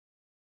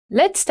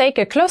Let's take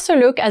a closer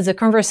look at the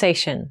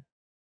conversation.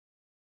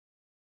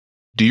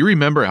 Do you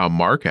remember how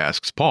Mark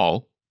asks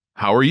Paul,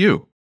 "How are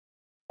you?"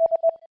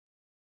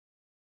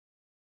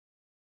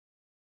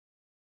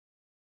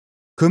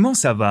 Comment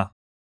ça va?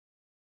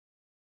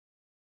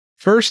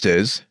 First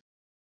is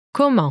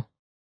Comment?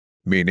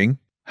 meaning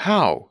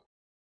how.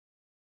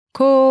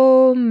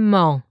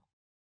 Comment?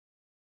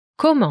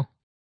 Comment?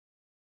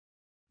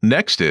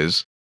 Next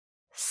is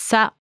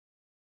Ça.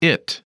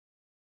 it.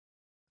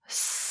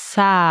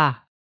 Ça.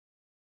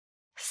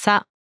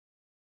 Ça.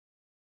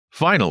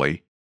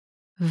 Finally,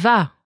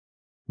 Va.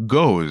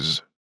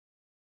 goes.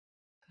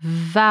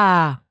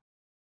 Va.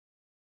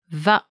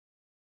 Va.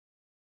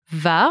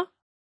 Va.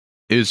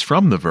 Is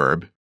from the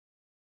verb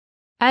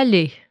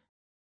Aller.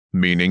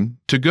 meaning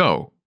to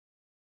go.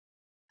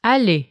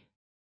 Aller.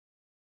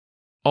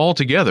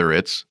 Altogether,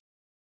 it's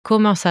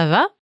Comment ça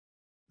va?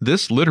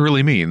 this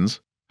literally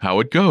means how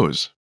it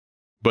goes,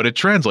 but it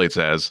translates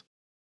as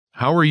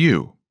how are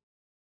you?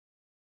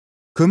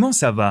 Comment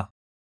ça va?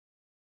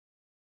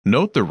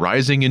 Note the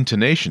rising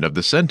intonation of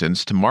the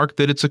sentence to mark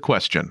that it's a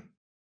question.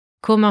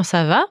 Comment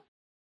ça va?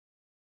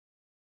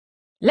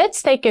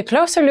 Let's take a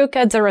closer look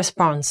at the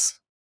response.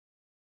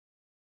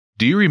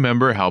 Do you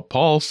remember how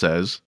Paul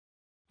says,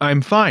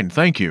 "I'm fine,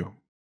 thank you"?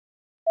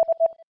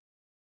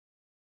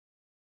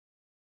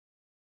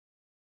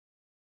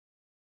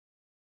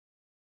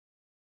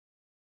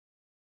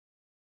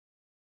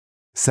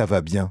 Ça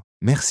va bien,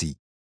 merci.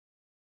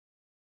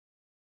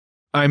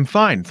 I'm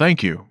fine,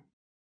 thank you.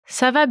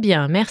 Ça va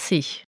bien,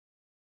 merci.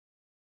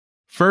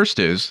 First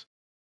is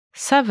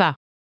Ça va.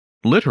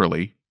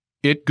 literally,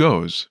 it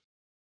goes.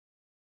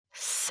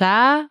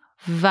 Ça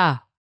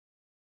va.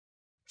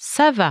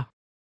 Ça va.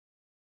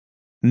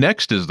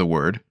 Next is the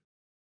word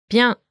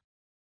Bien.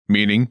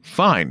 meaning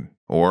fine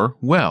or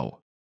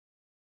well.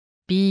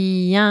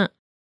 Bien.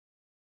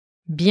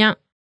 Bien.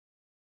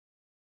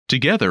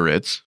 Together,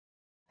 it's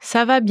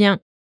Ça va bien.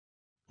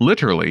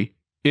 literally,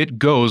 it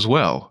goes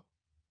well,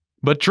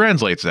 but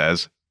translates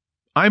as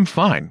I'm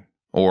fine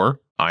or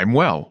I'm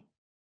well.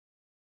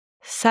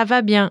 Ça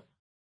va bien.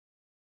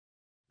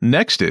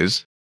 Next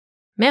is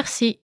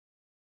Merci.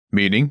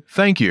 meaning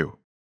thank you.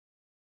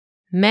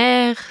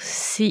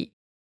 Merci.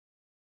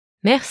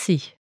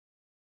 Merci.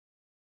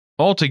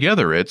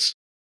 Altogether, it's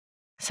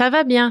Ça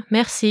va bien,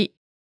 merci.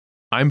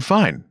 I'm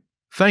fine,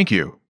 thank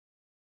you.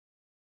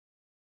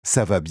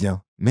 Ça va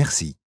bien,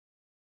 merci.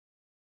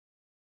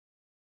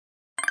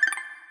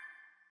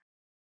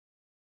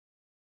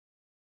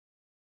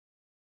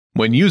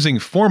 When using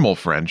formal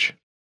French,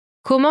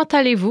 Comment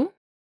allez-vous?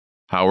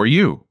 how are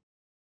you?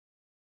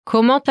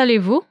 Comment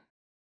allez-vous?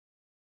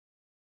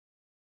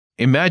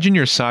 Imagine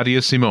you're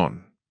Sadia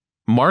Simone,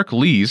 Mark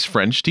Lee's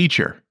French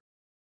teacher.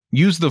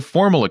 Use the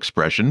formal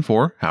expression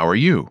for how are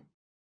you?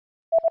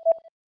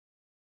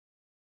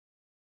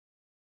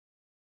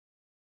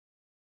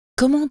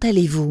 Comment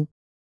allez-vous?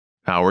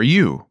 How are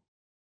you?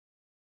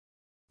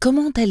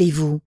 Comment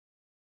allez-vous?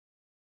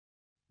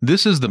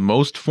 This is the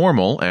most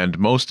formal and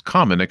most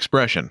common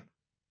expression.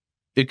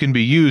 It can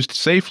be used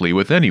safely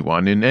with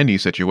anyone in any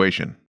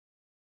situation.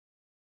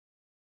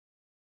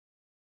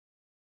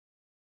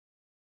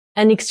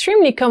 An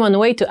extremely common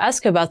way to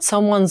ask about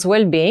someone's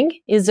well-being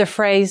is the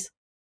phrase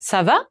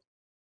Ça va?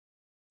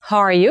 How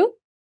are you?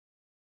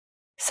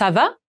 Ça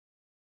va?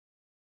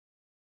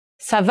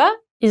 Ça va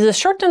is a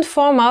shortened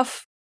form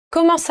of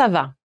Comment ça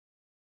va?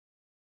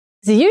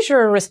 The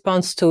usual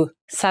response to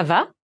Ça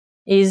va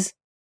is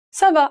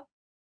Ça va.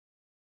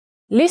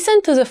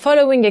 Listen to the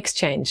following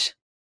exchange.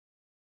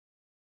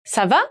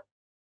 Ça va?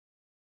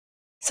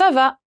 Ça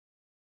va.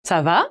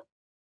 Ça va?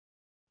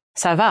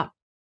 Ça va.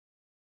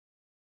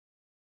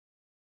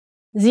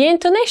 The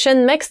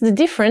intonation makes the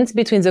difference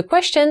between the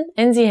question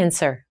and the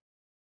answer.